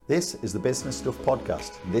This is the Business Stuff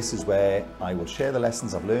Podcast. This is where I will share the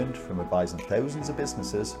lessons I've learned from advising thousands of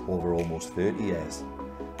businesses over almost 30 years.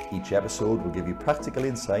 Each episode will give you practical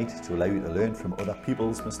insight to allow you to learn from other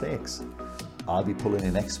people's mistakes. I'll be pulling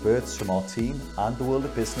in experts from our team and the world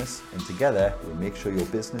of business, and together we'll make sure your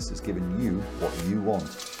business is giving you what you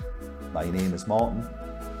want. My name is Martin,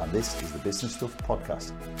 and this is the Business Stuff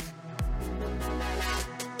Podcast.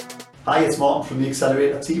 Hi, it's Martin from the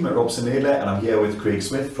Accelerator team at Robson Adler, and I'm here with Craig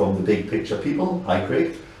Smith from the Big Picture People. Hi,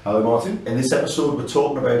 Craig. Hello, Martin. In this episode, we're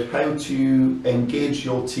talking about how to engage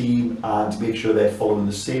your team and make sure they're following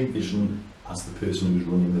the same vision as the person who's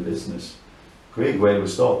running the business. Craig, where do we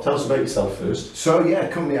start? Tell us about yourself first. So our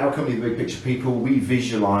company, the Big Picture People, we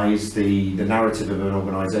visualise the narrative of an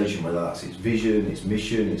organisation, whether that's its vision, its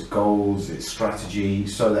mission, its goals, its strategy,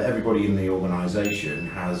 so that everybody in the organisation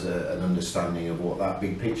has an understanding of what that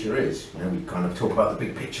big picture is. You know, we kind of talk about the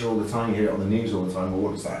big picture all the time, you hear it on the news all the time, well,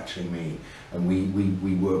 what does that actually mean? And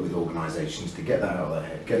we work with organisations to get that out of their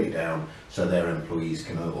head, get it down, so their employees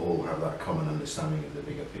can all have that common understanding of the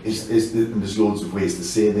bigger picture. And there's loads of ways to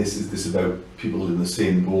say this. Is this about people in the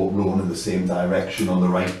same boat, rowing in the same direction on the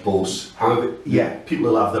right bus? Yeah.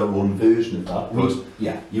 People will have their own version of that. But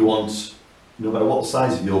you want, no matter what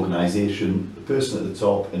size of the organisation, the person at the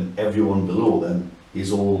top and everyone below them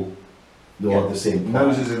is all the same plan.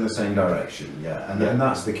 Noses in the same direction, and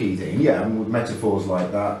that's the key thing. Yeah, and with metaphors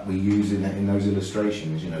like that we use in those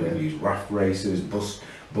illustrations. You know, we use raft races, bus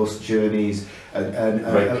journeys,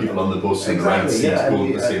 and people on the bus and exactly,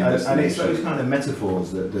 going the same destination. And it's those kind of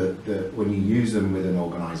metaphors that when you use them with an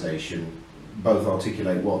organisation, both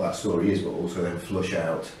articulate what that story is, but also then flush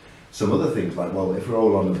out some other things like, well, if we're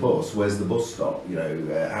all on the bus, where's the bus stop? You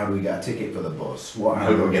know, how do we get a ticket for the bus? How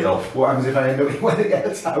do we get off? What happens if I end up? What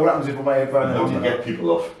happens if I end up? How do you get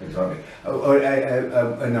people off? Exactly.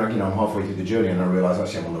 And you know, I'm halfway through the journey and I realise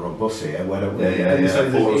actually I'm on the wrong bus here. Where don't we? Yeah. So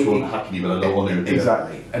I want Hackney, but I don't want to.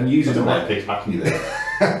 Exactly. And using I pick Hackney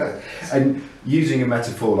there. And using a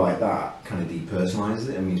metaphor like that kind of depersonalises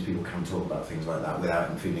it. It means people can talk about things like that without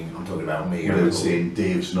them feeling I'm talking about me. Without saying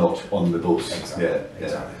Dave's not on the bus. Exactly.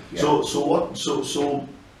 Exactly. Yeah. So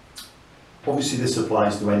obviously this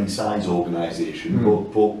applies to any size organisation,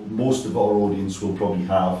 but most of our audience will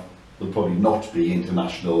probably not be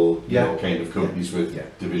international kind of companies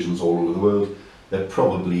with divisions all over the world. They're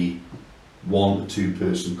probably 1 to 2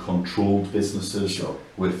 person controlled businesses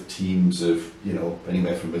with teams of, you know,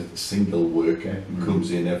 anywhere from a single worker who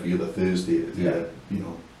comes in every other Thursday to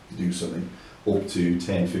do something, up to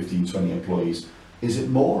 10, 15, 20 employees. Is it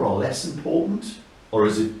more or less important, or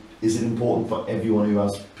is it important for everyone who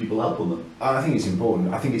has people helping them? I think it's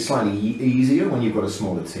important. I think it's slightly easier when you've got a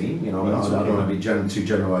smaller team. You know, I don't want to be too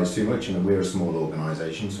generalised too much. You know, we're a small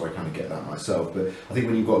organisation, so I kind of get that myself. But I think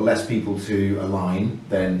when you've got less people to align,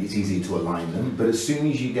 then it's easier to align them. But as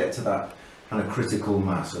soon as you get to that kind of critical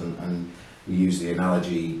mass, and we use the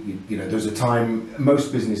analogy, you know, there's a time,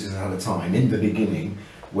 most businesses had a time in the beginning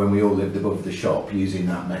when we all lived above the shop, using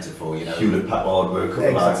that metaphor, you know. Hewlett Packard were a couple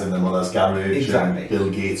of lads in their mother's garage. Exactly. Bill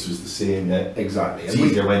Gates was the same. Yeah. Exactly. It's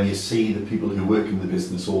easier when you see the people who work in the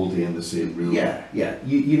business all day in the same room. Yeah.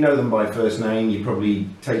 You know them by first name. You probably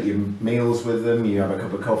take your meals with them. You have a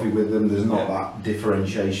cup of coffee with them. There's not that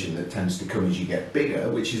differentiation that tends to come as you get bigger,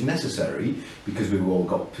 which is necessary because we've all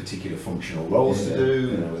got particular functional roles to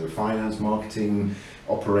do. You know, whether finance, marketing,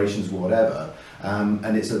 operations, whatever.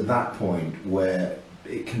 And it's at that point where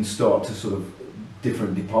it can start to sort of,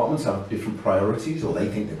 different departments have different priorities, or they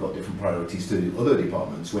think they've got different priorities to other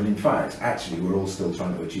departments, when in fact actually we're all still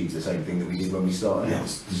trying to achieve the same thing that we did when we started.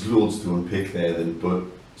 There's loads to unpick there then, but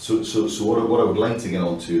so what I would like to get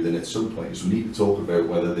on to then at some point is we need to talk about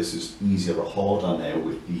whether this is easier or harder now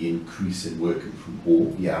with the increase in working from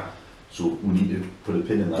home. So we need to put a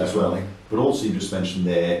pin in that as well. But also you just mentioned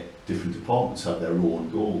there different departments have their own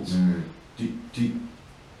goals.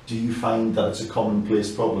 Do you find that it's a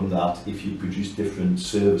commonplace problem that if you produce different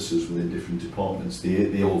services within different departments,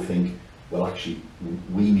 they all think, well, actually,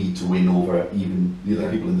 we need to win over even the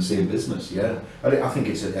other people in the same business? I think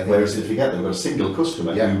it's whereas if you get they've got a single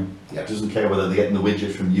customer who doesn't care whether they're getting the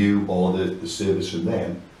widget from you or the service from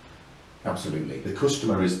them. Absolutely. The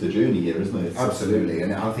customer is the journey here, isn't it? Absolutely,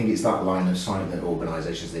 and I think it's that line of sight that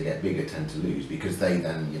organisations that get bigger tend to lose, because they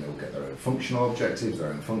then, you know, get their own functional objectives, their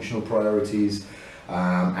own functional priorities.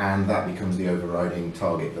 And that becomes the overriding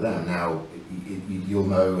target for them. Now, you'll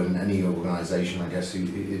know, and any organisation, I guess,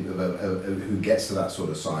 who gets to that sort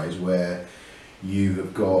of size, where You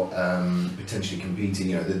have got potentially competing.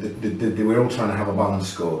 You know, we're all trying to have a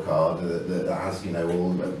balanced scorecard that has, you know,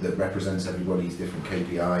 all that represents everybody's different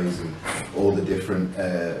KPIs and all the different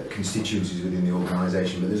constituencies within the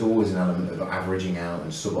organisation. But there's always an element of averaging out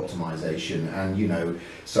and sub-optimisation. And you know,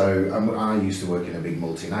 so I used to work in a big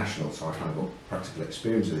multinational, so I kind of got practical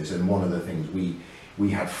experience of this. And one of the things we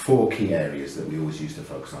had 4 key areas that we always used to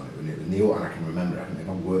focus on. And I can remember, I think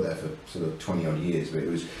I've worked there for sort of 20 odd years, but it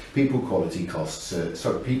was people, quality, costs,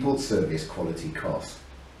 people, service, quality, cost.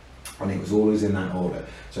 And it was always in that order.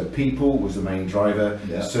 So people was the main driver,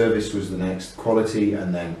 service was the next, quality,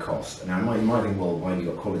 and then cost. Now you might think, well, why have you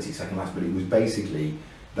got quality second last? But it was basically,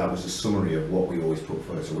 that was a summary of what we always put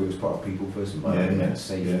first. So we always put our people first, environment,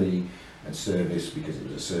 safety, and service, because it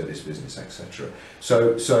was a service business, etc.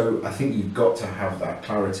 So I think you've got to have that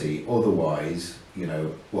clarity. Otherwise, you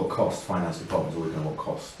know, what cost? Finance department's always going to want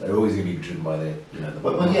cost. They're always going to be driven by the, you know.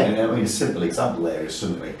 Well, yeah. I mean, a simple example there is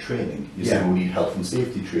something like training. You say we need health and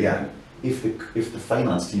safety training. Yeah. If the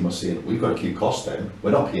finance team are saying we've got to keep costs down,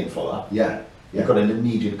 we're not paying for that. Yeah. You've got an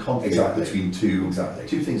immediate conflict between two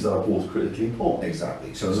things that are both critically important.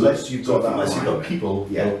 Exactly. So unless you've got people,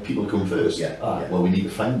 people come first. Well, we need to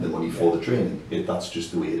find the money for the training. That's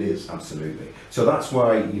just the way it is. Absolutely. So that's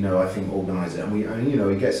why, you know, I think organising, and you know,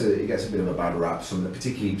 it gets a bit of a bad rap.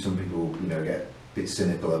 Particularly some people, you know, get a bit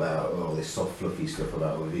cynical about all this soft, fluffy stuff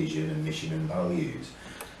about vision and mission and values.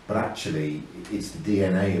 But actually, it's the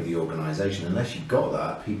DNA of the organisation. Unless you've got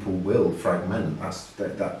that, people will fragment.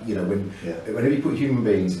 That you know, whenever you put human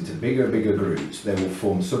beings into bigger groups, they will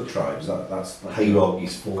form sub-tribes. That's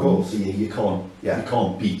hierarchies form. Of course, you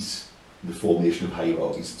can't beat the formation of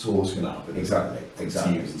hierarchies. It's always going to happen. Exactly.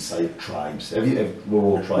 Teams inside tribes. We're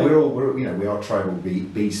all tribal. We are tribal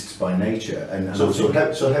beasts by nature. And so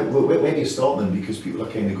where do you start then? Because people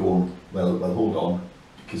are kind of going, well, hold on.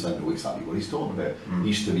 Because I know exactly what he's talking about. It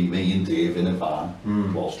used to be me and Dave in a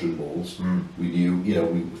van, plastering walls. We knew, you know,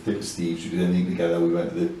 we were thick as thieves, we did anything together, we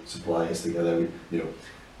went to the suppliers together,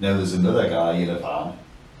 Now there's another guy in a van,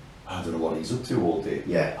 I don't know what he's up to all day.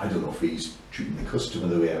 I don't know if he's treating the customer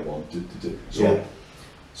the way I want to do.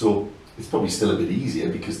 So it's probably still a bit easier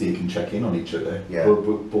because they can check in on each other.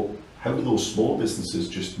 But how do those small businesses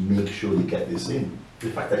just make sure they get this in?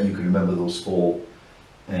 The fact that you can remember those 4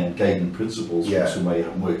 guiding principles from somewhere you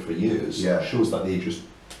haven't worked for years shows that they just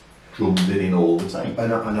drummed it in all the time.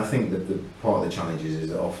 And I think that the part of the challenge is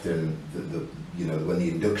that often you know, when the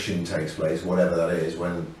induction takes place, whatever that is,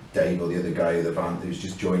 when Dave or the other guy in the van who's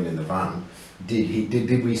just joined in the van,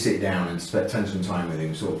 did we sit down and spend some time with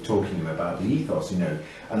him, sort of talking to him about the ethos, you know?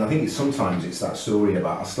 And I think sometimes it's that story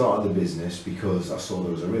about I started the business because I saw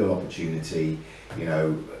there was a real opportunity. You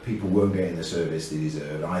know, people weren't getting the service they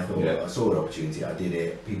deserved. I thought I saw an opportunity, I did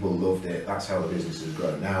it. People loved it. That's how the business has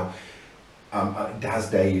grown. Now, has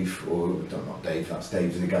Dave, or not Dave, that's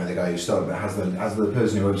Dave, the guy who started, but has the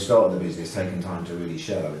person who started the business taken time to really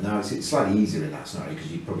share that? Now it's slightly easier in that scenario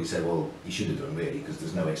because you'd probably say, well, you should have done really, because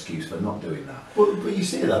there's no excuse for not doing that. But you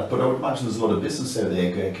say that, but I would imagine there's a lot of business out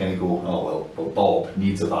there kind of go, oh well, Bob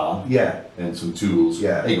needs a van and some tools.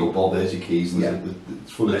 There you go, Bob, there's your keys.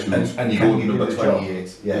 It's full of tools. And you go to number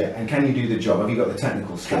 28. And can you do the job? Have you got the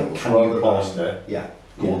technical skills? Can you plaster?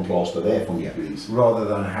 Go and plaster there for me, please. Rather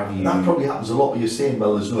than have you... That probably happens a lot, but you're saying,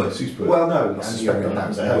 well, there's no excuse for it. Well, no, I suspect that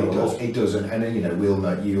happens a hell of a lot. It does, and then, you know,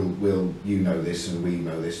 you know this, and we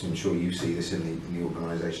know this, and I'm sure you see this in the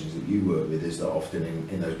organisations that you work with, is that often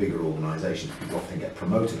in those bigger organisations, people often get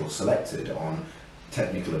promoted or selected on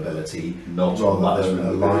technical ability, not rather than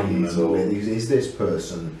alignment with, is this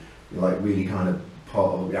person, like, really kind of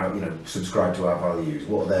part of, you know, subscribe to our values?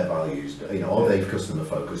 What are their values? You know, are they customer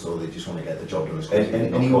focused, or they just want to get the job done as quickly?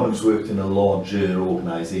 And anyone who's worked in a larger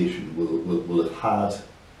organisation will have had,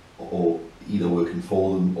 or either working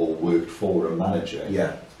for them or worked for a manager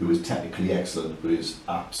who is technically excellent but is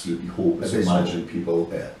absolutely hopeless at managing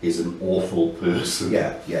people, is an awful person.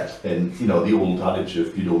 And you know, the old adage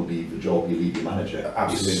of you don't leave the job, you leave the manager.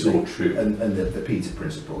 Absolutely. Is so true. And the Peter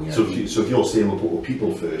principle. You know, so if you're saying we'll put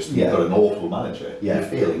people first, and you've got an awful manager, you're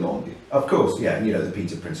failing, aren't you? Of course, you know, the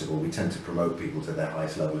Peter principle, we tend to promote people to their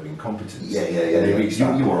highest level of incompetence.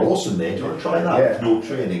 You were awesome there, do you want to try that? No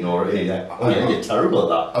training, or you're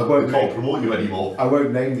terrible at that. We can't promote you anymore. I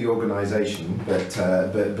won't name the organisation,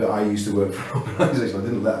 but but I used to work for an organisation. I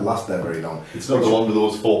didn't last there very long. It's not one of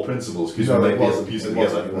those 4 principles, because you might be able to piece it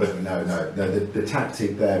together. No. The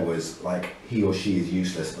tactic there was like, he or she is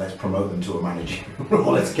useless. Let's promote them to a manager.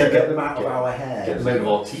 Well, let's get them out of our hair. Get them out of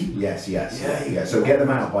our team. Yes. Yeah. So get them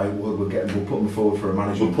out by we'll put them forward for a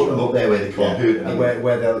manager. We'll put them up there where they can't hurt anyone.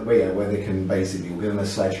 Where they can basically, we'll give them a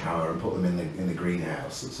sledgehammer and put them in the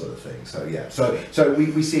greenhouse, that sort of thing. So yeah. So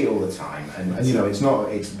we see it all the time, and you know,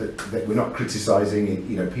 we're not criticising it.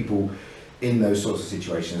 You know, people in those sorts of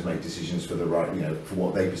situations make decisions for the right, you know, for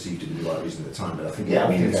what they perceive to be the right reason at the time. But I think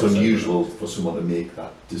it's unusual for someone to make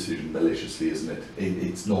that decision maliciously, isn't it?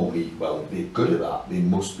 It's normally, well, they're good at that. They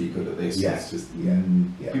must be good at this. Yeah. It's just,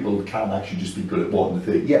 people can actually just be good at one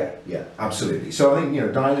thing. Yeah, absolutely. So I think, you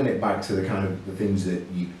know, dialing it back to the kind of the things that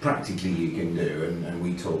you practically can do, and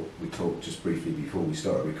we talked just briefly before we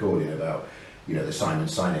started recording about, you know, the Simon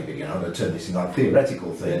Sinek, you know, I'm going to turn this into like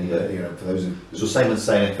theoretical thing, you know, for those So Simon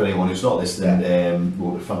Sinek, for anyone who's not listening,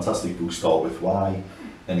 wrote a fantastic book, Start With Why,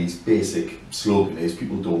 and his basic slogan is,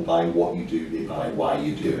 people don't buy what you do, they buy why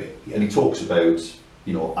you do it. And he talks about,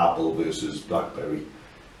 you know, Apple versus BlackBerry.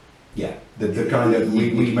 Yeah, the kind of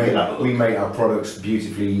we make our products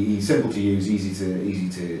beautifully simple to use, easy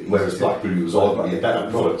to. Whereas BlackBerry was arguably a better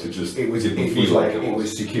product. It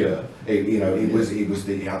was secure.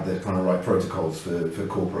 It had the kind of right protocols for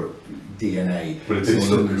corporate DNA. But it didn't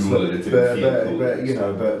look cool and it didn't feel cool. But you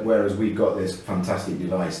know, whereas we've got this fantastic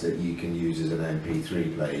device that you can use as an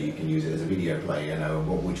MP3 player, you can use it as a video player. You know,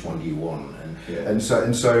 which one do you want? And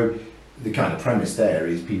so. The kind of premise there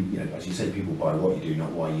is, people, you know, as you say, people buy what you do,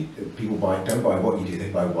 not why you. People don't buy what you do;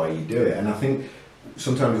 they buy why you do it. And I think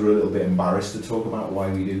sometimes we're a little bit embarrassed to talk about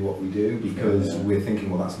why we do what we do, because we're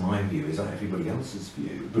thinking, well, that's my view. Is that everybody else's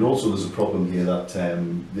view? But also, there's a problem here that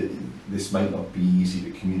this might not be easy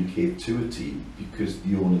to communicate to a team, because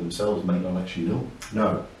the owner themselves might not actually know.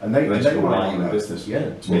 No, and they want to business,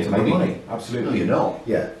 to make money. Absolutely, no, you're not.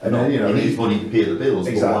 Yeah, and then, you know, it needs money to pay the bills.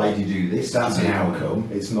 Exactly. But why do you do this? That's an outcome.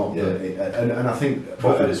 It's not. And I think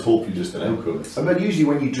profit is hopefully just an outcome. But usually,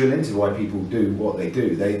 when you drill into why people do what they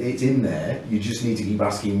do, it's in there. You just need to keep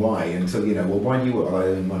asking why until you know. Well, why do you work? Well, I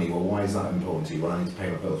earn money. Well, why is that important to you? Well, I need to pay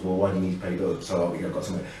my bills. Well, why do you need to pay bills? So I've got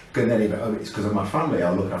something. And then it's because of my family.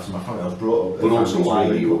 I look after my family. I was brought up. But also, why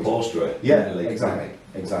are you a plasterer? Yeah, exactly.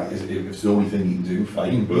 If it's the only thing you can do,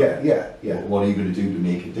 fine. But yeah. What are you going to do to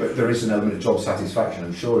make it different? But there is an element of job satisfaction,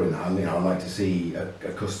 I'm sure, in that. You know, I like to see a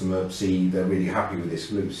customer see they're really happy with this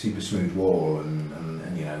super smooth wall, and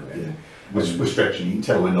you know. We're stretching. You can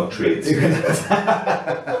tell we're not trades.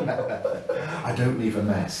 I don't leave a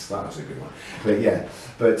mess. That was a good one. But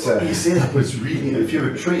you say that, but it's really, if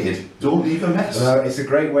you're a trade, don't leave a mess. It's a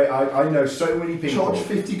great way. I know so many people. Charge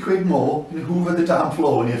 50 quid more and hoover the damn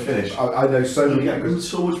floor when you're finished. I know so many. Get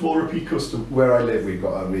so much more repeat custom. Where I live, we've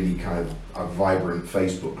got a really kind of a vibrant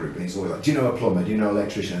Facebook group, and it's always like, do you know a plumber? Do you know an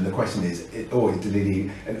electrician? And the question is,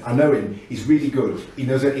 and I know him. He's really good. He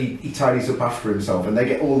knows that he tidies up after himself, and they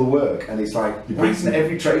get all the work. And it's like, why doesn't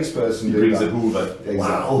every tradesperson do that? He brings a hoover. Exactly.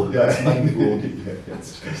 Wow, that's mind-blowing.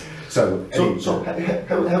 So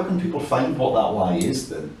how can people find what that why is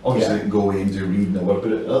then? Obviously, they can go away and do reading the work,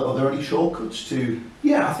 but are there any shortcuts to?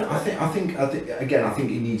 Yeah, I think again, I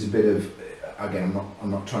think it needs a bit of. Again,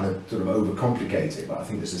 I'm not trying to sort of overcomplicate it, but I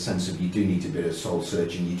think there's a sense of you do need a bit of soul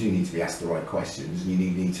searching. You do need to be asked the right questions, and you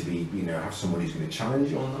need to be, you know, have someone who's going to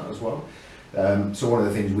challenge you on that as well. So one of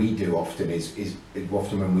the things we do often is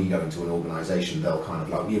often when we go into an organisation, they'll kind of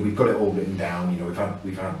like, yeah, we've got it all written down. You know,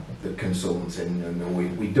 we've had the consultants in,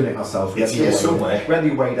 and we've done it ourselves. It's here somewhere.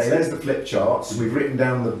 Ready away day. There's the flip charts. We've written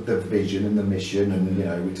down the vision and the mission, and you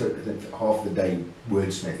know, we took half the day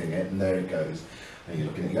wordsmithing it, and there it goes. And you're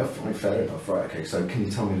looking at it, you go, fine, fair enough, right, okay, so can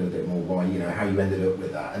you tell me a little bit more why, you know, how you ended up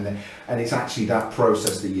with that? And it's actually that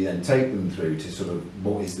process that you then take them through to sort of,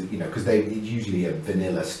 what is the, you know, because it's usually a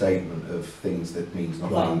vanilla statement of things that means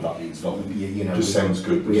nothing. That means nothing. You know, just sounds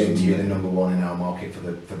good. We aim to be the #1 in our market for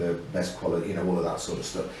the best quality, you know, all of that sort of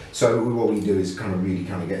stuff. So what we do is kind of really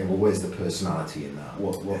kind of get in, well, where's the personality in that?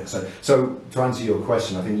 So to answer your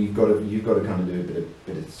question, I think you've got to kind of do a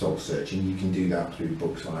bit of soul searching. You can do that through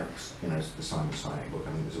books like, you know, the Simon Sinek book.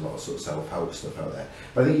 I think there's a lot of sort of self-help stuff out there.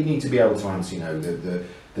 But I think you need to be able to answer, you know,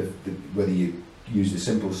 whether you use the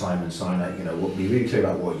simple Simon Sinek, you know, be really clear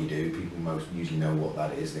about what you do. People most usually know what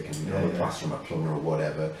that is. They can become a plasterer, a plumber, or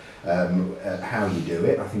whatever. How you do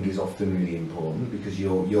it, I think, is often really important, because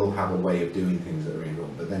you'll have a way of doing things that are really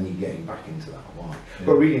wrong, but then you're getting back into that why. Yeah.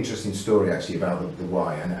 Got a really interesting story actually about the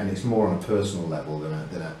why, and it's more on a personal level than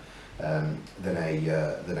than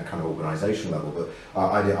a kind of organisation level. But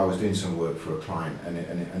I was doing some work for a client, and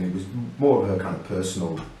it was more of her kind of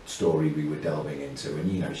personal story we were delving into.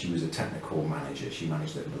 And you know, she was a technical manager. She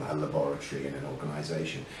managed a laboratory in an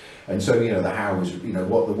organisation, and so you know, the how was, you know,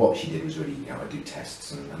 what she did was really, you know, I do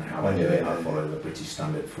tests, and how I do it. I follow the British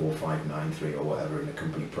Standard 4593 or whatever in the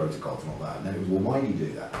company protocols and all that. And then it was, well, why do you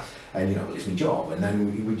do that? And you know, well, it's my job. And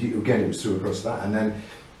then again, it was through across that, and then.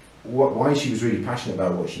 Why she was really passionate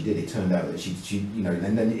about what she did, it turned out that she you know,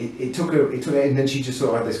 and then it took her, and then she just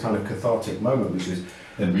sort of had this kind of cathartic moment, which was,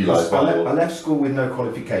 and realised I left school with no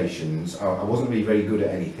qualifications. I wasn't really very good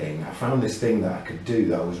at anything. I found this thing that I could do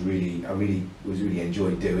that I really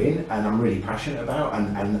enjoyed doing, and I'm really passionate about,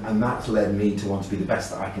 and that's led me to want to be the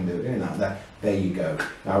best that I can do at doing that. There you go.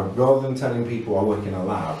 Now, rather than telling people I work in a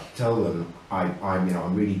lab, tell them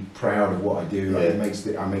I'm really proud of what I do.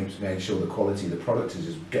 Yeah. I make sure the quality of the product is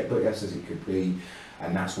as best as it could be,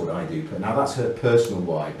 and that's what I do. But now that's her personal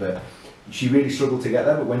why, but she really struggled to get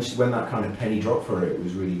there. But when that kind of penny dropped for her, it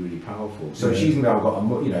was really, really powerful. So she's now got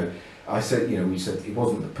a, you know, I said, you know, we said it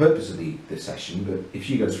wasn't the purpose of the session, but if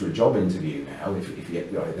she goes for a job interview now, if you get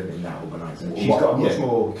in that organisation, she's got a much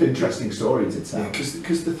more interesting story to tell.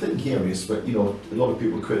 Because the thing here is that, you know, a lot of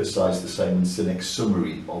people criticise the Simon Sinek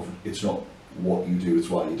summary of it's not what you do, it's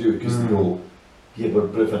why you do it, because they go, yeah,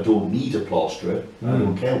 but if I don't need a plasterer, I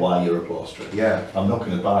don't care why you're a plasterer. Yeah. I'm not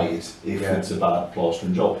going to buy it if it's a bad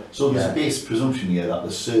plastering job. So there's a base presumption here that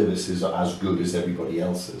the service is as good as everybody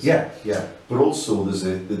else's. Yeah, yeah. But also there's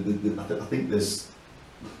I think there's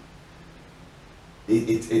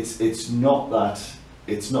it's not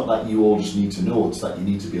that you all just need to know, it's that you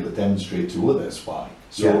need to be able to demonstrate to others why.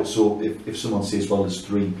 So if someone says, well, there's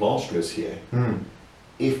 3 plasterers here,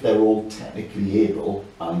 if they're all technically able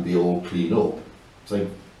and they all clean up, it's like,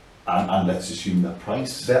 and let's assume that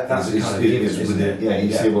price that's is within,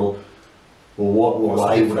 you say, well,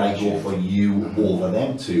 why would I go for you over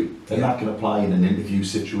them two? And that can apply in an interview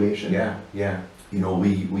situation. Yeah, yeah. You know,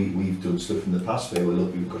 we've done stuff in the past where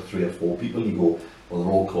we've got 3 or 4 people, you go, well,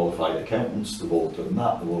 they're all qualified accountants, they've all done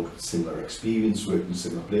that, they've all got similar experience, worked in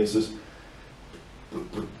similar places.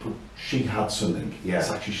 But she had something. Yeah.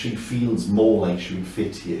 It's actually, she feels more like she would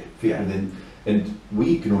fit within, and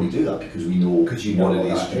we can only do that because we know what it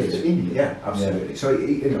is. Yeah, absolutely. Yeah. So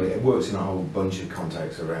you know, it works in a whole bunch of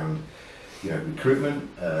contexts around, you know, recruitment,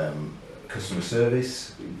 customer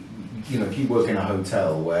service. You know, if you work in a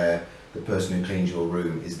hotel where the person who cleans your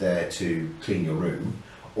room is there to clean your room,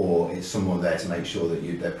 or it's someone there to make sure that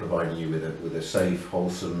they're providing you with a safe,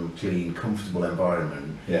 wholesome, clean, comfortable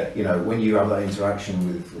environment. Yeah. You know, when you have that interaction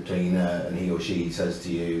with the cleaner and he or she says to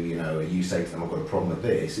you, you know, you say to them, I've got a problem with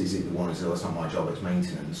this, is it the one who says, oh, it's not my job, it's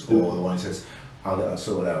maintenance, or the one who says, I'll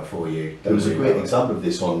sort it out for you. There was a great example of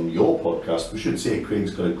this on your podcast. We should say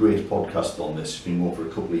Craig's got a great podcast on this, it's been over a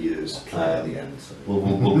couple of years. At the end. So.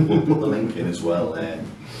 We'll put the link in as well.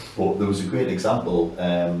 But there was a great example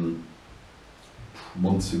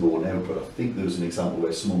months ago now, but I think there was an example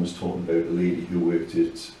where someone was talking about a lady who worked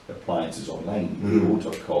at appliances online,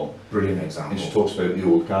 AO.com. Brilliant example. And she talks about the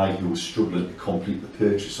old guy who was struggling to complete the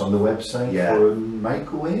purchase on the website for a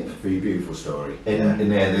microwave. Very beautiful story. And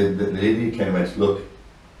the lady kind of went, look,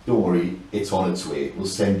 don't worry, it's on its way, we'll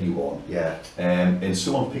send you one. Yeah. And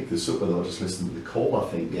someone picked this up and I was just listening to the call, I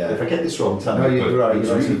think. Yeah. If I get this wrong, tell me. You're right. It was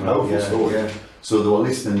a really powerful story. Yeah. So they were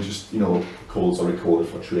listening, just, you know, calls are recorded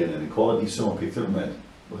for training and quality. Someone picked it up and went,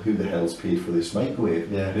 well, who the hell's paid for this microwave?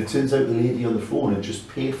 Yeah. And it turns out the lady on the phone had just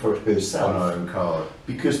paid for it herself. On her own card.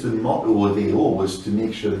 Because the motto of AO was to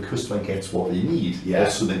make sure the customer gets what they need. Yeah. Or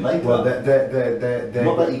something like well, that. They're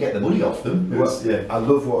not that you get the money off them. Well, yeah. I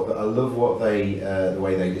love what they the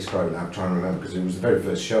way they describe it. I'm trying to remember because it was the very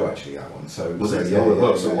first show actually, that one. So was it? Yeah,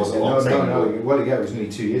 so it wasn't a long time ago. Well, yeah, it was nearly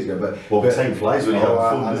 2 years ago. But time flies when you have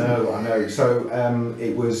fun. I know. So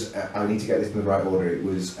it was. I need to get this in the right order. It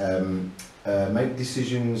was make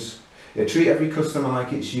decisions. Yeah, treat every customer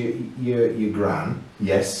like it's your gran.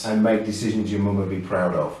 Yes. And make decisions your mum would be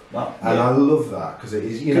proud of. And I love that because it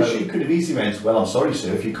is, you know. Because she could have easily went, well, I'm sorry,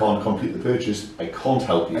 sir, if you can't complete the purchase, I can't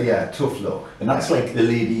help you. Yeah, tough luck. And that's like the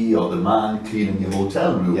lady or the man cleaning your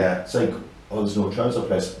hotel room. Yeah. It's like, oh, there's no trouser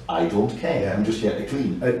press. I don't care. Yeah. I'm just here to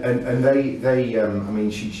clean. And they I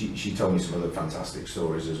mean, she told me some other fantastic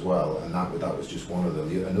stories as well, and that was just one of them.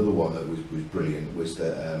 Another one that was brilliant was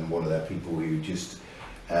that one of their people who just.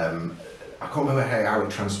 I can't remember how it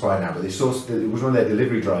transpired now, but it was one of their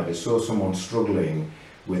delivery drivers saw someone struggling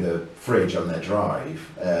with a fridge on their drive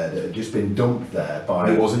that had just been dumped there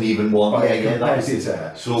by. It wasn't even one. By Yeah, that was it.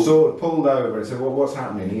 competitor. So Sort of pulled over and said, "Well, what's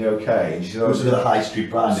happening? Are you okay?" And she said, it was with a high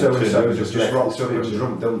street brand. so and so just just left rocked the up and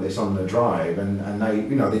fridge. dumped this on the drive, and they,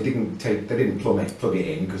 you know, they didn't plug it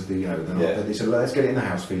in because they, you know, they're not, Yeah. they said, "Let's get it in the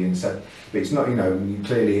house for you," and said, but it's not, you know,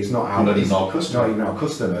 clearly it's not You're not even our it's customer. not even our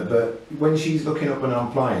customer. But when she's looking up an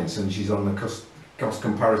appliance and she's on the cost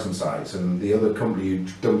comparison sites, and the other company who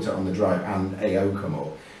dumped it on the drive and AO come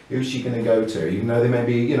up, who's she going to go to? Even though they may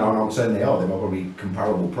be, you know, I'm not saying they're probably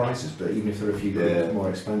comparable prices, but even if they're a few quid more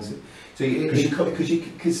expensive. So Because you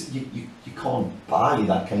can't buy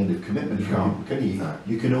that kind of commitment You from can't. people, can you? No.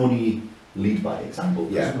 You can only lead by example.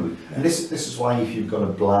 Yeah. Presumably. And this is why if you've got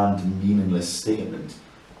a bland, meaningless statement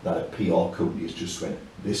that a PR company has just went,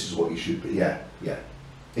 this is what you should be. yeah,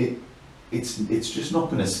 It's just not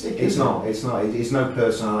going to stick. it's is not. It's no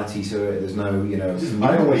personality to it. There's no, you know. It doesn't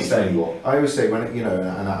I mean always anything to say anyone. when, you know,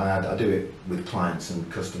 and I do it with clients and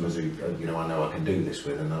customers who, you know, I know I can do this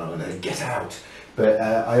with, and then I'm going to get out. But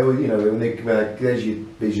I always, you know, when there's your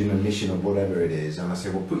vision and mission or whatever it is, and I say,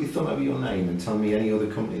 well, put your thumb over your name and tell me any other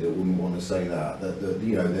company that wouldn't want to say that.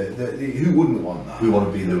 You know, who wouldn't want that? We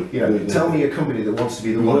want to be the. You know, tell me a company that wants to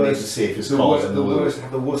be the We want to be the worst, safest cars in the world.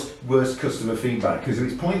 have the worst customer feedback, because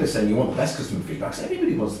it's pointless saying you want the best customer feedback. 'Cause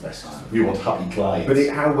everybody wants the best customer. We want happy clients.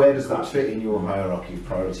 But where does that fit in your hierarchy of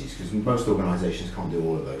priorities? Because most organisations can't do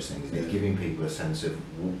all of those things. And it's giving people a sense of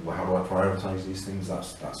how do I prioritise these things.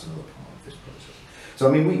 That's another part of this process. So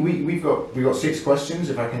I mean, we've got 6 questions.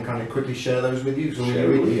 If I can kind of quickly share those with you. So we've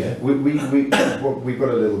got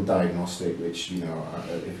a little diagnostic, which, you know,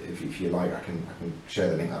 if you like, I can share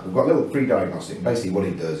the link. We've got a little free diagnostic. Basically, what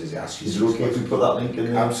it does is it asks you. Is it okay if we put that link in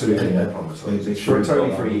there? Absolutely, Yeah. no problem at all. It's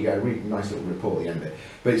totally free. You get a really nice little report at the end of it.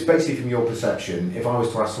 But it's basically from your perception. If I was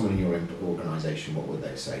to ask someone in your organisation, what would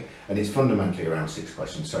they say? And it's fundamentally around 6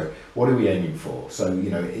 questions. So, what are we aiming for? So, you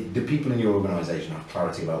know, do people in your organisation have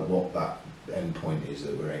clarity about what that end point is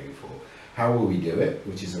that we're aiming for? How will we do it?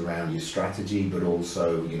 Which is around your strategy, but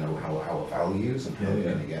also, you know, our values and how we're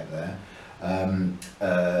going to get there.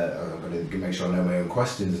 I've got to make sure I know my own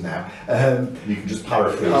questions now. You can just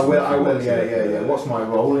paraphrase. I will. Yeah. What's my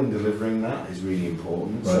role in delivering that is really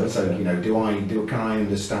important. Right, So you know, can I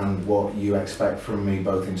understand what you expect from me,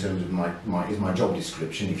 both in terms of my job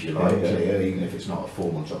description, if you like, clear, even if it's not a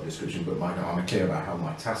formal job description, but I'm clear about how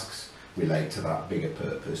my tasks relate to that bigger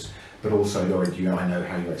purpose. But also, I know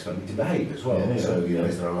how you expect me to behave as well. So you know,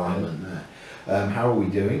 is there alignment there? How are we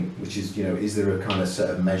doing? Which is, you know, is there a kind of set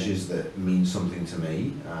of measures that mean something to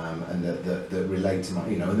me, and that relate to my,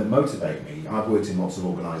 you know, and that motivate me? I've worked in lots of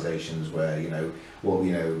organisations where, you know,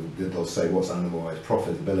 they'll say, what's underlying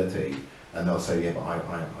profitability, and they'll say, yeah, but I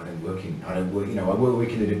don't work, you know, I work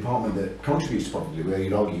in a department that contributes to profitability, where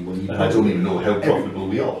you'd argue, well, I don't even know how profitable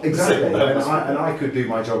we are. Exactly, and I could do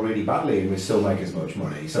my job really badly and we still make as much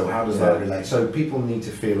money. So how does that relate? So people need to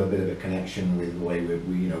feel a bit of a connection with the way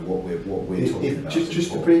what we're talking about.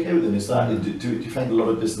 Just to break out then, is that do you find a lot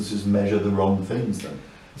of businesses measure the wrong things then?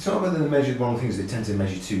 It's not whether they measure one of the things they tend to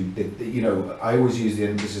measure to. You know, I always use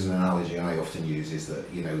this is an analogy I often use, is that,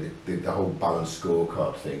 you know, the whole balanced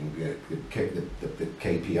scorecard thing, the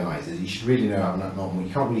KPIs, is you should really know you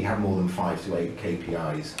can't really have more than 5 to 8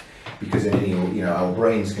 KPIs, because in any, you know, our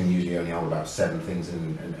brains can usually only have about 7 things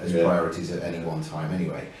as priorities at any one time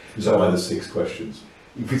anyway. So why the 6 questions?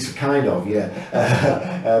 It's kind of, yeah.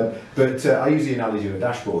 But I use the analogy of a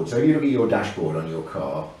dashboard. So if you look at your dashboard on your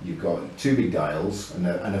car, you've got 2 big dials and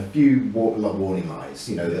a few warning lights,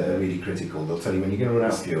 you know, that are really critical. They'll tell you when you're going to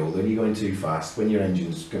run out of fuel, when you're going too fast, when your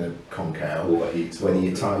engine's going to conk out,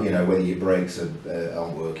 whether your brakes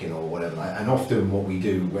aren't working or whatever. And often what we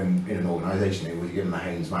do when in an organisation is we give them a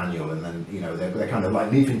Haynes manual, and then, you know, they're kind of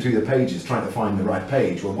like leafing through the pages trying to find the right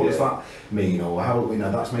page. Well, what does that mean, or how, you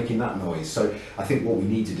know, that's making that noise. So I think what we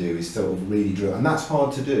need to do is sort of really drill, and that's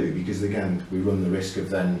hard to do because, again, we run the risk of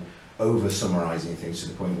then over summarising things to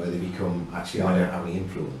the point where they become actually I don't have any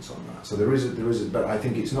influence on that. So there is but I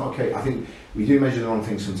think it's not okay. I think we do measure the wrong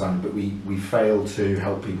things sometimes, but we fail to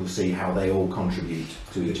help people see how they all contribute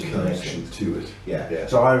to each of those things. To it. Yeah.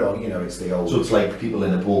 So I don't, you know, it's the old. So it's like people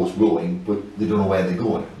in a boat rowing, but they don't know where they're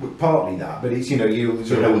going. Partly that, but it's, you know,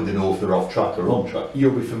 So how would they know if they're off track or on track?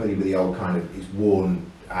 You'll be familiar with the old kind of, it's worn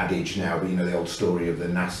adage now, but you know, the old story of the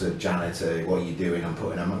NASA janitor, what are you doing? I'm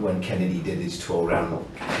putting them, when Kennedy did his tour around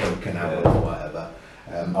Cape Canaveral or whatever.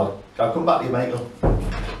 I'll come back to you, Michael.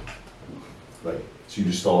 Right, so you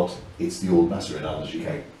just thought it's the old NASA analogy.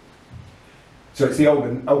 Okay. So it's the old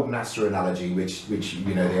NASA analogy, which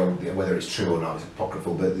you know, the old, whether it's true or not, it's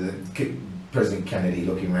apocryphal, but President Kennedy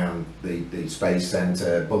looking around the Space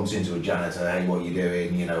Centre, bumps into a janitor, hey, what are you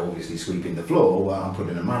doing? You know, obviously sweeping the floor. Well, I'm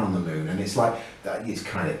putting a man on the moon. And it's like, that is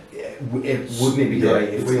kind of, wouldn't it be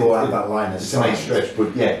great if we all had that line of sight? It's a nice stretch,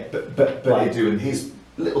 but yeah, but by doing his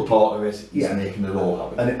little part of it, he's making it all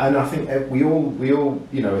happen. And I think we all,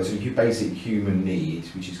 you know, it's a basic human need,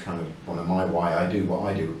 which is kind of one of my why I do what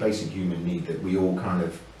I do, a basic human need that we all kind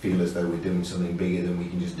of feel as though we're doing something bigger than we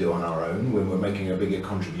can just do on our own, when we're making a bigger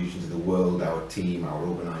contribution to the world, our team, our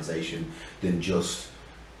organisation, than just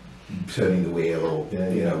turning the wheel or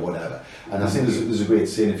you know, whatever. And I think there's a great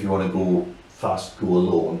saying, if you want to go fast, go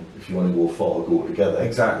alone. If you want to go far, go together.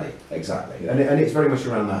 Exactly. And it's very much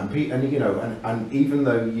around that. And you know, and even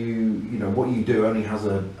though you know what you do only has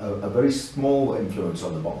a very small influence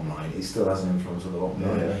on the bottom line, it still has an influence on the bottom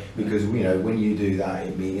line. Because you know, when you do that,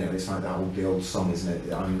 you know, it's like the old song, isn't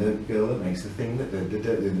it? I'm the girl that makes the thing that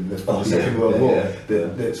the Second World War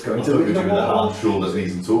that's going to do the hard shoulders,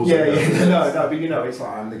 knees and toes. No, but you know, it's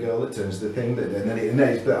like I'm the girl that turns the thing that, and then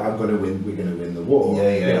it's that I'm going to win. We're going to win the war.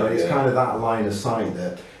 You know, it's kind of that line of sight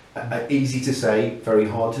that. Easy to say, very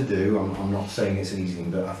hard to do. I'm not saying it's an easy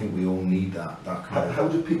thing, but I think we all need that kind of... How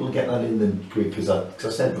do people get that in the grid? Because I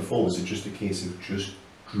said before, is it just a case of just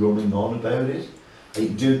drumming on about it? You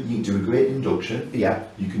can do a great induction. Yeah.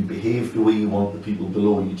 You can behave the way you want the people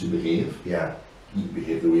below you to behave. Yeah. You can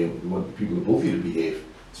behave the way you want the people above you to behave.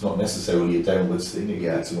 It's not necessarily a downwards thing.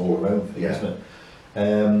 It's an all-around thing, isn't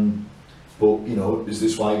it? But you know, is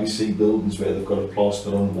this why we see buildings where they've got a plaster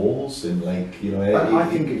on walls and like, you know? I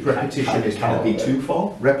think repetition is can it be too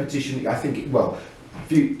far? Repetition, I think. Well,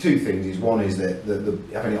 two things is one is that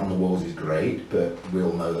having it on the walls is great, but we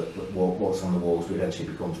all know that what's on the walls eventually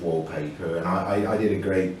becomes wallpaper.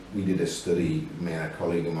 And we did a study, me and a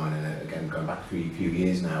colleague of mine, and again going back a few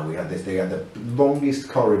years now, they had the longest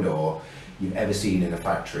corridor you've ever seen in a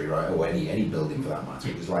factory, right, or any building for that matter.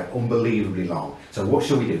 It was like unbelievably long. So what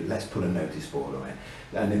shall we do? Let's put a notice board on it.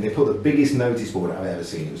 And then they put the biggest notice board I've ever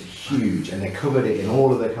seen. It was huge, and they covered it in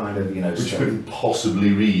all of the kind of, you know, which you couldn't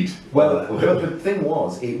possibly read. Well, but the thing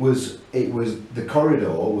was, it was the corridor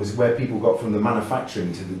was where people got from the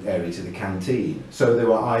manufacturing to the area to the canteen. So they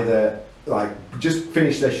were either like just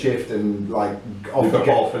finished their shift and like off to get,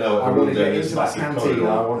 half an hour. I want to get into that canteen.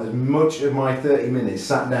 I want as much of my 30 minutes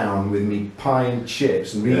sat down with me pie and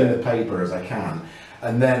chips and reading the paper as I can,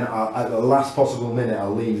 and then at the last possible minute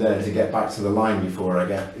I'll leave there to get back to the line before I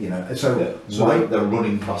get, you know. So why they're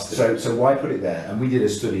running past it? So why put it there? And we did a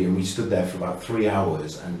study, and we stood there for about 3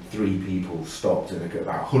 hours, and 3 people stopped, and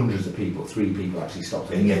about hundreds of people, 3 people actually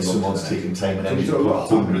stopped. And yet someone's taking time and energy to put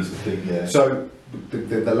hundreds of things. So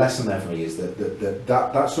the lesson there for me is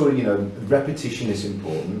that sort of, you know, repetition is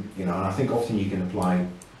important, you know, and I think often you can apply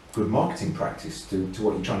good marketing practice to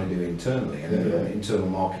what you're trying to do internally, and internal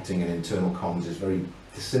marketing and internal comms is very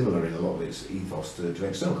similar in a lot of its ethos to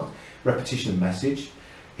external comms. Repetition of message,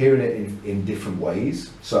 hearing it in different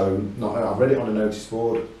ways. So I read it on a notice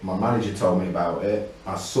board, my manager told me about it,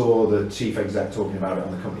 I saw the chief exec talking about it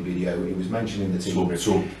on the company video, it was mentioned in the team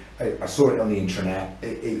group. I saw it on the intranet.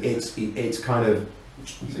 It's kind of.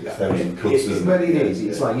 It is.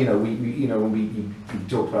 It's like, you know, you know, when we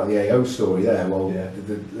talked about the AO story there. Well,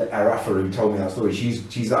 Arafa, who told me that story,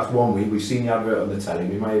 that's one we've seen the advert on the telly.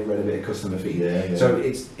 We may have read a bit of customer feed. So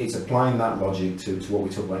it's applying that logic to what we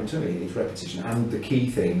talk about internally. It's repetition, and the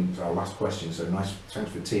key thing. Our last question. So nice.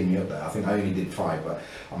 Thanks for teaming me up there. I think I only did 5, but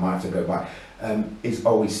I might have to go back. Is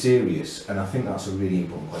always serious, and I think that's a really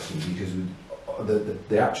important question, because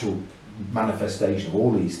the actual manifestation of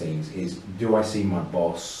all these things is, do I see my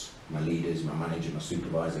boss, my leaders, my manager, my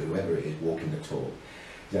supervisor, whoever it is, walking the talk?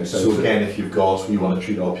 You know, so again, if you've got, we want to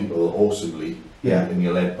treat our people awesomely, and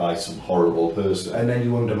you're led by some horrible person, and then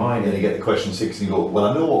you undermine it, and you get the question 6 and you go, well,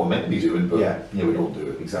 I know what we're meant to be doing, but we don't do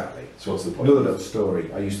it. Exactly. So what's the point? Another little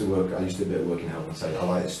story. I used to do a bit of work in health and safety. I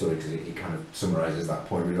like this story because it kind of summarises that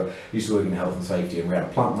point. I used to work in health and safety, and we had a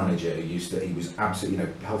plant manager who he was absolutely, you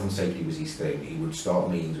know, health and safety was his thing. He would start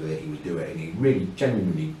meetings with it, he would do it, and he really,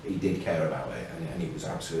 genuinely, he did care about it, and it was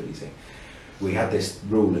absolutely his thing. We had this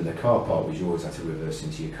rule in the car park, which you always had to reverse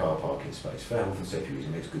into your car parking space. For health and safety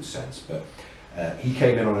reasons, it makes good sense, but he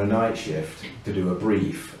came in on a night shift to do a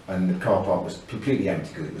brief, and the car park was completely empty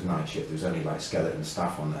because it was night shift. There was only like skeleton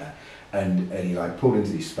staff on there, and he like pulled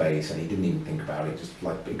into this space, and he didn't even think about it. Just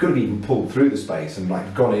like, it could have even pulled through the space and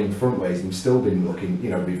like gone in front ways and still been looking, you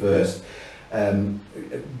know, reversed.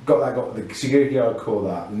 got the security guard call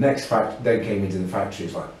that. The next then came into the factory,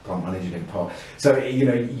 it's like plant manager in part. So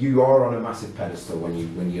you are on a massive pedestal when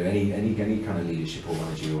you're any kind of leadership or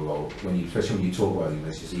managerial role. Especially when you talk about your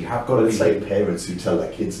messages, you have got to. It's like parents who tell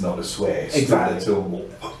their kids not to swear. Exactly.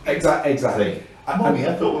 Exactly. Mommy,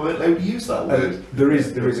 I thought we weren't allowed to use that word. There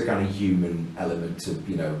is a kind of human element to,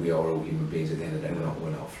 we are all human beings at the end of the day. We're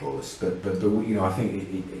not flawless. But I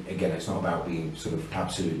think again, it's not about being sort of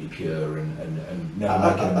absolutely pure and never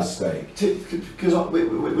making a mistake. Because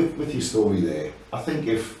with your story there, I think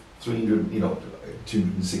if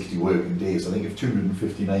 260 working days, I think if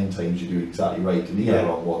 259 times you do it exactly right and the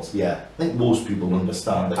wrong ones, I think most people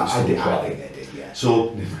understand that you're still trying. I think they did, yeah.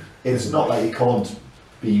 So it's not like you can't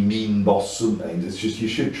be mean boss sometimes, it's just you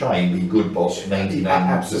should try and be good boss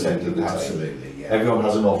 99% of the time. Absolutely, yeah. Everyone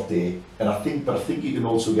has an off day, and I think you can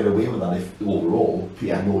also get away with that if overall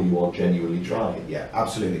people know you are genuinely trying. Yeah,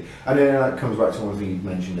 absolutely. And then that comes back to one thing you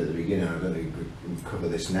mentioned at the beginning. I don't think we could cover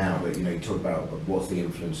this now, but you talk about what's the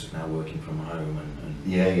influence of now working from home and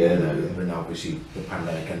and obviously the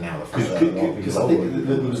pandemic and now the fact that a lot of because I think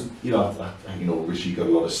there was Rishi got a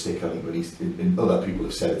lot of stick. I think when and other people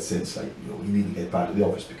have said it since, like you need to get back to the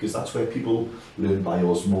office because that's where people learn by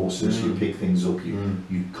osmosis. You pick things up,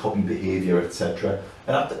 you copy behaviour, etc.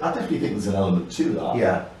 And I definitely think there's an element to that.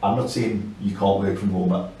 Yeah. I'm not saying you can't work from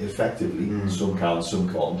home effectively. Some can,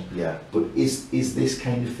 some can't. Yeah. But is this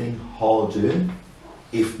kind of thing hard doing?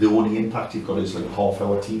 If the only impact you've got is like a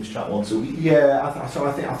half-hour Teams chat once a week? Yeah,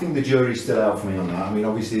 I think the jury's still out for me on that. I mean,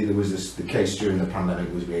 obviously there was the case during the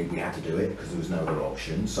pandemic was we had to do it because there was no other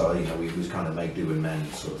option. So it was kind of make do and mend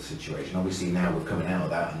sort of situation. Obviously now we're coming out of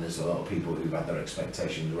that, and there's a lot of people who've had their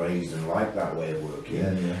expectations raised and like that way of working.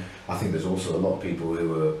 Yeah. I think there's also a lot of people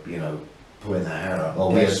who are pulling their hair out.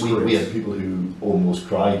 Well, we had people who almost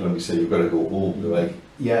cried when we said you've got to go home. They're like,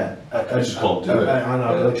 I just can't do it. And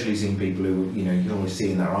I've literally seen people who, you can always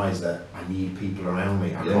see in their eyes that I need people around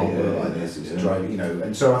me. I can't work like this. It's driving,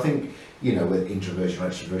 And so I think, with introversion or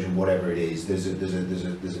extroversion, whatever it is, there's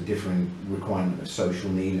a different requirement of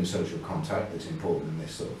social need and social contact that's important in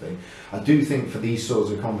this sort of thing. I do think for these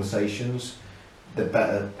sorts of conversations, the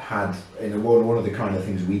better had, one of the kind of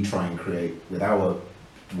things we try and create with our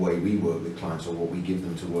way we work with clients or what we give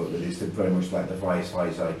them to work with is to very much like the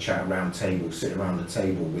fireside chat around table, sit around the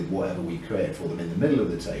table with whatever we create for them in the middle of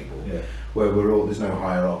the table, where there's no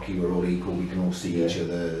hierarchy, we're all equal, we can all see each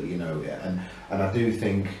other, and I do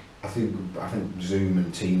think I think Zoom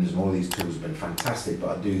and Teams and all these tools have been fantastic,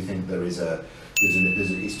 but I do think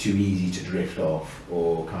it's too easy to drift off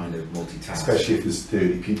or kind of multitask, especially if there's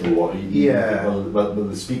 30 people watching. Well,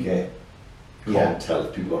 the speaker can't tell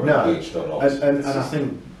if people are engaged or not. And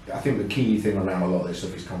I think the key thing around a lot of this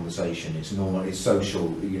stuff is conversation. It's normal. It's social.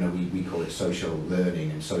 We call it social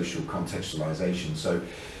learning and social contextualization. So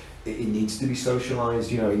it needs to be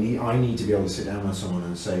socialized. I need to be able to sit down with someone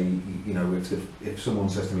and say, if someone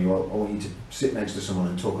says to me, well, I want you to sit next to someone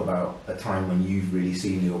and talk about a time when you've really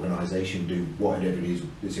seen the organisation do whatever it is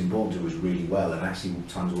that's important to us really well, and actually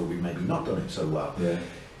times where we've maybe not done it so well. Yeah.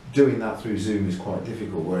 Doing that through Zoom is quite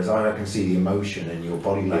difficult, whereas I can see the emotion and your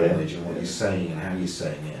body language and what you're saying and how you're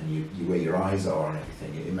saying it and where your eyes are and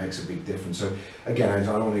everything. It makes a big difference. So again, I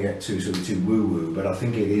don't want to get too woo-woo, but I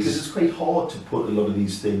think it is... Because it's quite hard to put a lot of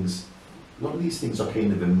these things are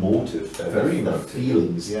kind of emotive. They're very emotive.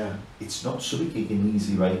 Feelings. Yeah. It's not something you can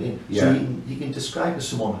easily write in. Yeah. So you can describe to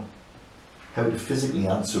someone how to physically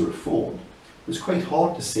answer a phone. It's quite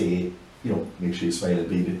hard to say, make sure you smile at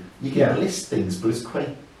people. You can list things, but it's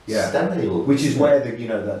quite... sterile, which is where the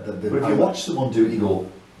but if you watch someone do it, you go,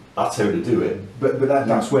 that's how to do it. But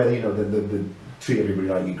that's where the treat everybody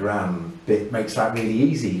like your gran bit makes that really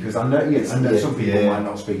easy, because I know some people might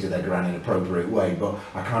not speak to their gran in an appropriate way, but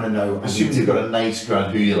I kind of know. Assuming you've got a nice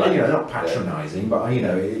gran who you like. Not patronising, but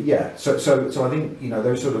So I think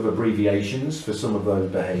those sort of abbreviations for some of those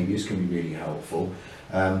behaviours can be really helpful.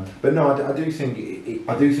 But no, I do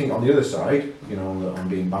think on the other side, I'm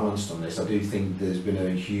being balanced on this. I do think there's been a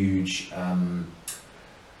huge,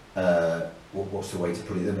 what's the way to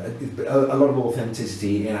put it? A lot of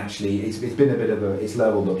authenticity in actually. It's been a bit of it's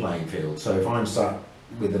levelled the playing field. So if I'm sat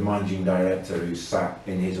with the managing director who's sat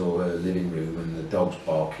in his or her living room and the dog's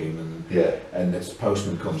barking and the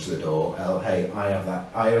postman comes to the door, hey, I have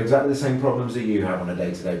exactly the same problems that you have on a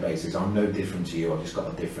day-to-day basis. I'm no different to you, I've just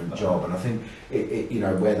got a different job. And I think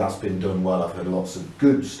where that's been done well, I've heard lots of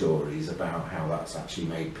good stories about how that's actually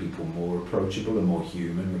made people more approachable and more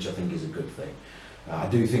human, which I think is a good thing. I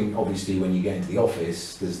do think, obviously, when you get into the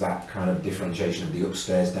office, there's that kind of differentiation of the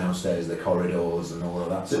upstairs, downstairs, the corridors, and all of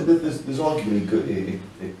that. There's arguably good,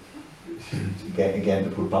 again,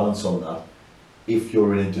 to put balance on that. if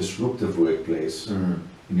you're in a disruptive workplace and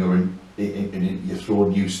you throw a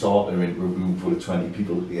new starter into a room full of 20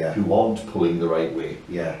 people who aren't pulling the right way,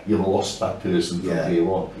 you've lost that person from day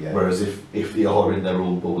one. Whereas if they are in their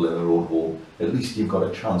own bubble, in their own home, at least you've got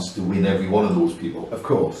a chance to win every one of those people. Of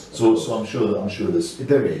course. So I'm sure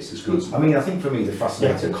there is good. I mean, I think for me the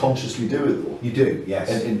fascinating. You have to consciously do it though. You do,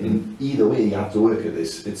 yes. And either way, you have to work at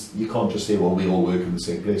this. You can't just say, well, we all work in the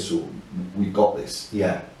same place, so we've got this.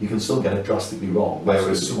 Yeah. You can still get it drastically wrong,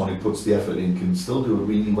 whereas someone who puts the effort in can still do it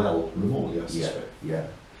really well remotely, I suspect. Yeah.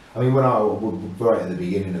 I mean, right at the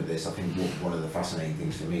beginning of this, I think one of the fascinating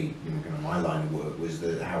things to me, kind of my line of work, was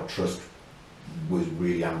how trust was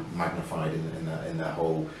really magnified in that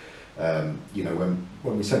whole,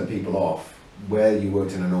 when we sent people off, where you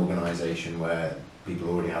worked in an organisation where people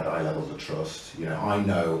already had high levels of trust, I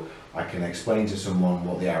know I can explain to someone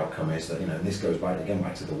what the outcome is, that, and this goes back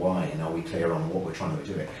to the why, and are we clear on what we're trying to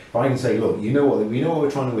achieve? If I can say, look, we know what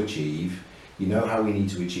we're trying to achieve, you know how we need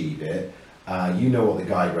to achieve it, you know what the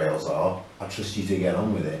guide rails are, I trust you to get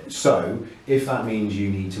on with it. So, if that means you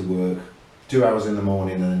need to work 2 hours in the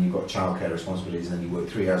morning and then you've got childcare responsibilities and then you work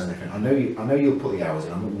 3 hours in the afternoon, I know you'll put the hours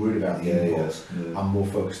in, I'm not worried about the inputs, I'm more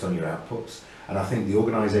focused on your outputs. And I think the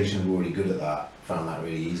organisations who were already good at that found that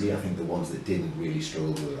really easy. I think the ones that didn't really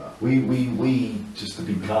struggled with that. We just to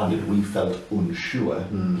be candid, we felt unsure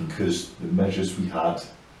because the measures we had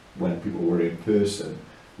when people were in person,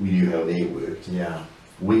 we knew how they worked. Yeah.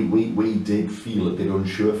 We did feel a bit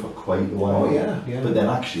unsure for quite a while. Oh yeah. But then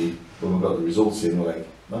actually, when we got the results in, we're like,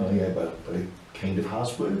 oh yeah, but it kind of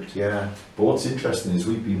has worked. Yeah. But what's interesting is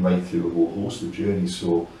we've been right through a whole host of journeys.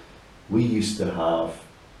 So we used to have,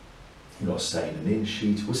 sign an in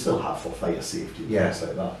sheet. We still have for fire safety and things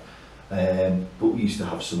like that. But we used to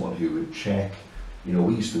have someone who would check. We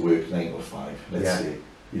used to work 9 to 5. Let's say.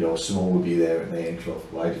 Someone would be there at 9 o'clock.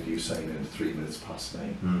 Why did you sign in 3 minutes past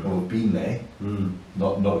 9? And we've been there.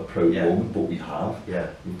 Not a proud moment, but we have.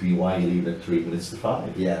 We've been, why are you leaving at 3 minutes to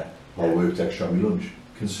 5? I worked extra on my lunch.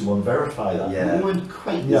 Can someone verify that? We weren't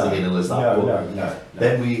quite as anal as that. No.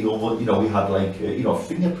 Then we had like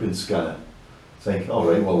fingerprint scanner. It's like, all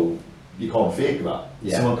right, well, you can't fake that.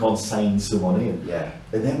 Someone can't sign someone in.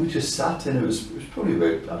 And then we just sat in. It was probably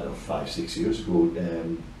about, I don't know, 5-6 years ago.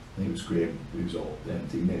 I think it was Graham, who was all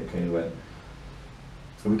teammate, kind of went,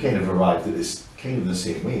 and we kind of arrived at this kind of the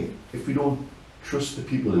same way. If we don't trust the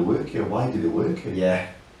people who work here, why do they work here?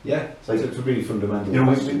 It's like, it's a really fundamental.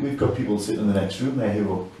 We've got people sitting in the next room there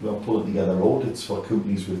who are pulling together audits for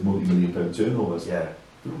companies with multi-million-pound turnovers.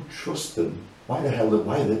 We don't trust them. Why the hell?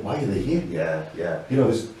 Why are they here?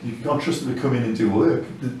 You can't trust them to come in and do work.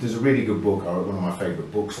 There's a really good book, or one of my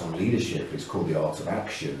favourite books on leadership. It's called The Art of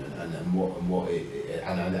Action, and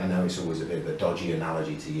I know it's always a bit of a dodgy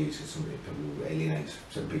analogy to use because it probably alienates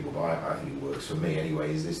some people, but I think it works for me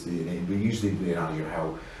anyway. We usually the analogy of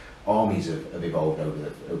how armies have evolved over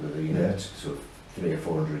the sort of 300 or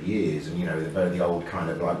 400 years, and they're the old kind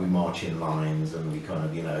of like we march in lines and we kind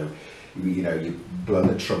of you blow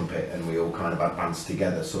the trumpet and we all kind of advance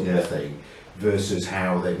together sort of thing, versus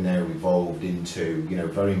how they've now evolved into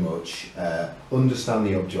very much understand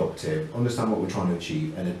the objective, understand what we're trying to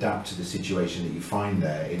achieve, and adapt to the situation that you find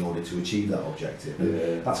there in order to achieve that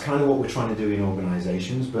objective. That's kind of what we're trying to do in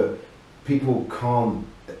organisations, but people can't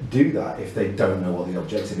do that if they don't know what the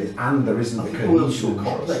objective is, and there isn't a cohesion. So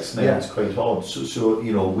complex now, it's quite hard. So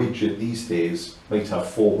Widget these days might have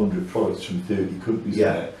 400 products from 30 countries in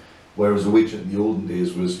it. Whereas a widget in the olden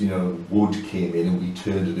days was, wood came in and we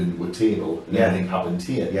turned it into a table and everything happened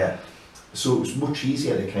here. So it was much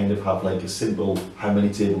easier to kind of have like a simple how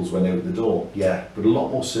many tables went out the door. But a lot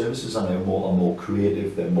more services are now more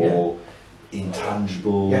creative, they're more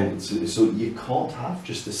intangible. So you can't have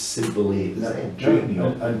just a simple A to Z journey.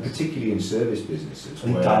 And particularly in service businesses. I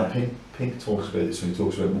think Dan Pink talks about this when he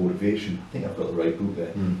talks about motivation. I think I've got the right book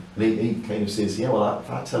there. And he kind of says, if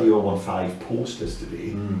I tell you I want 5 posters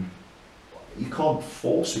today, you can't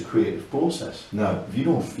force a creative process. No. If you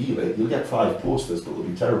don't feel it, you'll get 5 posters, but they'll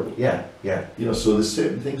be terrible. So there's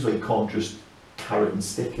certain things where you can't just carrot and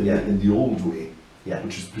stick in the old way,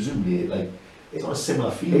 which is presumably like, it's not a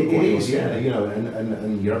similar feeling. It is,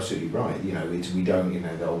 and you're absolutely right. We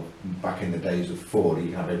don't, back in the days of Ford,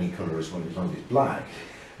 you have any colour as long as it's black.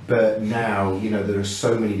 But now, there are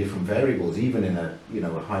so many different variables, even in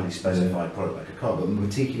a highly specified product like a car, but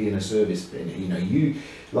particularly in a service. You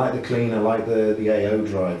like the cleaner, like the AO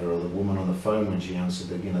driver, or the woman on the phone when she answered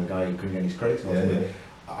the guy who couldn't get his credit card.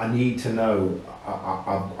 I need to know.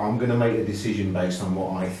 I'm going to make a decision based on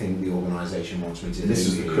what I think the organisation wants me to do. This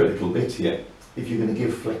is the critical bit here. If you're going to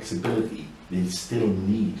give flexibility, they still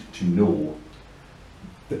need to know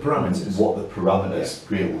The parameters. What the parameters,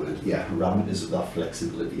 great word, Yeah. the parameters of that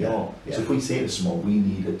flexibility Yeah. are. Yeah. So if we say to someone, we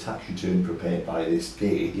need a tax return prepared by this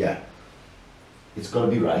day, Yeah, it's got to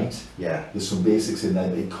be right. yeah, There's some basics in there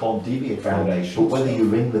that it can't deviate from. Foundations. But whether you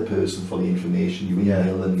ring the person for the information, you Yeah.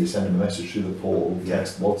 email them, you send them a message through the portal, Yeah.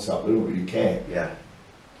 text, WhatsApp, they don't really care. yeah,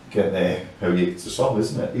 Get there, it's a song,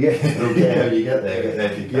 isn't it? yeah. They don't care how you get there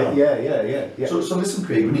if you Yeah, can. yeah. So listen,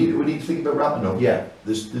 Craig, we need to think about wrapping up. Yeah,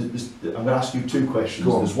 I'm going to ask you two questions.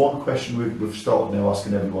 Go on. There's one question we've started now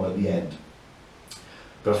asking everyone at the end.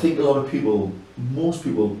 But I think a lot of people, most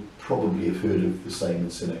people probably have heard of the Simon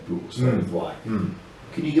Sinek book, Start with Why.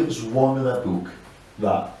 Can you give us one other book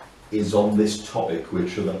that is on this topic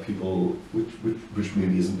which other people, which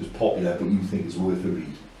maybe isn't as popular but you think is worth a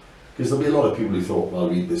read? Because there'll be a lot of people who thought, well, I'll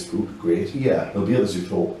read this book, great. yeah. There'll be others who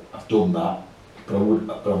thought, I've done that, but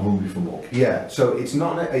I'm hungry for more. Yeah, so it's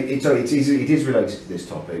not. It is related to this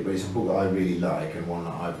topic, but it's a book that I really like and one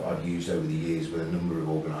that I've used over the years with a number of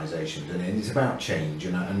organisations, and it's about change.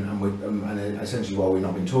 And essentially, while we've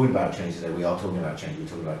not been talking about change today, we are talking about change. We're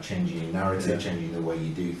talking about changing your narrative, changing the way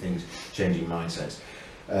you do things, changing mindsets.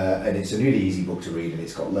 And it's a really easy book to read, and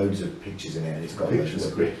it's got loads of pictures in it, and it's got Pictures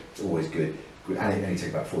are great. It's always good. And it only takes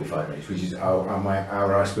about 45 minutes, which is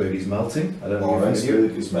Our Iceberg is Melting. I don't know Our if you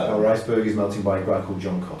Iceberg is Melting. Our Iceberg is Melting by a guy called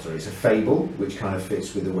John Cotter. It's a fable which kind of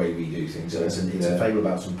fits with the way we do things. So it's a fable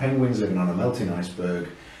about some penguins living on a melting iceberg.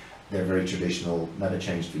 They're very traditional, never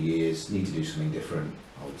changed for years, need to do something different.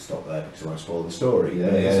 I'll stop there because I won't spoil the story.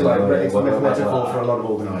 It's a metaphor for a lot of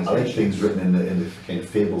organisations. I like things written in the kind of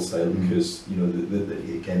fable style because, you know,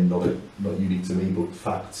 again, not unique to me, but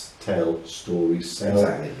facts tell, stories sell.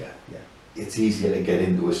 Exactly, yeah. It's easier to get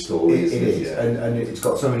into a story, It isn't is, Yeah. and it's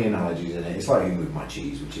got so many analogies in it. It's like Who Moved My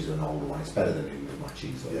Cheese, which is an older one. It's better than Who Moved My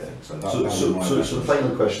Cheese, I think. So the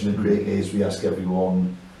final question then, Craig, is we ask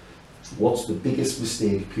everyone, what's the biggest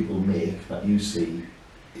mistake people make that you see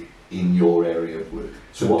in your area of work?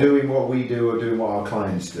 So doing what we do or doing what our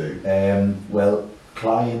clients do? Well,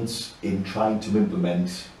 clients in trying to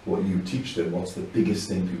implement what you teach them, what's the biggest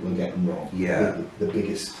thing people are getting wrong? Yeah. The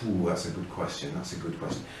biggest. Ooh, that's a good question.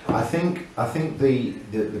 I think the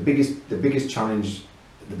biggest challenge,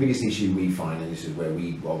 the biggest issue we find, and this is where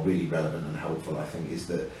we are really relevant and helpful, I think, is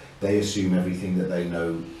that they assume everything that they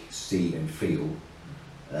know, see, and feel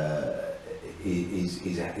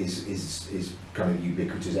is kind of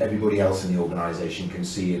ubiquitous. Everybody else in the organisation can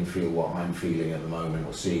see and feel what I'm feeling at the moment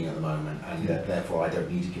or seeing at the moment, and therefore I don't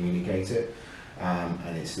need to communicate it.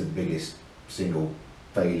 And it's the biggest single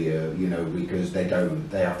failure, you know, because they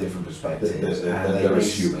have different perspectives. They're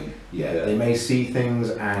assuming. They may see things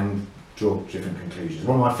and draw different conclusions.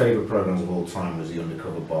 One of my favourite programmes of all time was The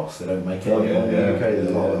Undercover Boss. They don't make it anymore in the UK. There's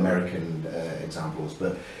a lot of American examples,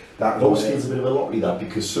 but that always feels a bit of a lottery, that,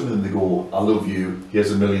 because some of them they go, I love you,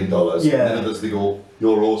 here's $1 million. Yeah. And then others they go,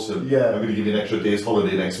 you're awesome. Yeah. I'm going to give you an extra day's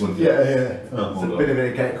holiday next month. Yeah. Oh, It's a bit of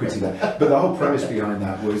an equity there. But the whole premise behind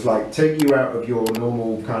that was like take you out of your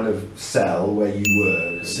normal kind of cell where you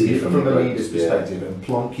work, See it from a the leader's perspective, and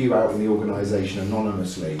plonk you out in the organisation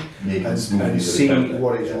anonymously Making and smoothies see at the counter.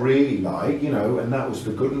 what it's really like, you know, and that was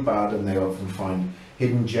for good and bad, and they often find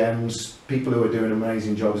hidden gems, people who are doing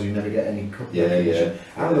amazing jobs who never get any recognition,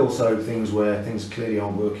 and also things where things clearly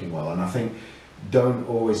aren't working well. And I think don't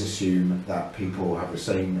always assume that people have the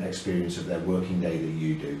same experience of their working day that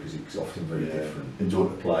you do, because it's often very different. And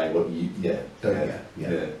don't apply what you,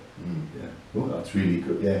 Oh, that's really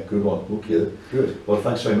good. Yeah, good one. Okay. Good. Well,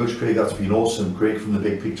 thanks very much, Craig. That's been awesome. Craig from the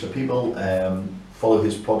Big Picture People. Follow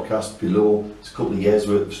his podcast below. It's a couple of years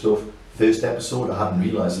worth of stuff. First episode, I hadn't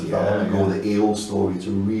realised it that long ago. The AO story. It's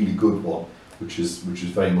a really good one, which is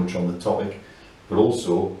very much on the topic. But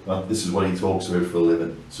also, this is what he talks about for a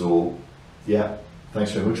living. So, yeah,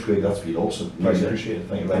 thanks very much, Craig. That's been awesome. Really appreciate it.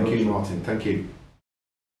 Thank you very much. Thank you, Martin. Thank you.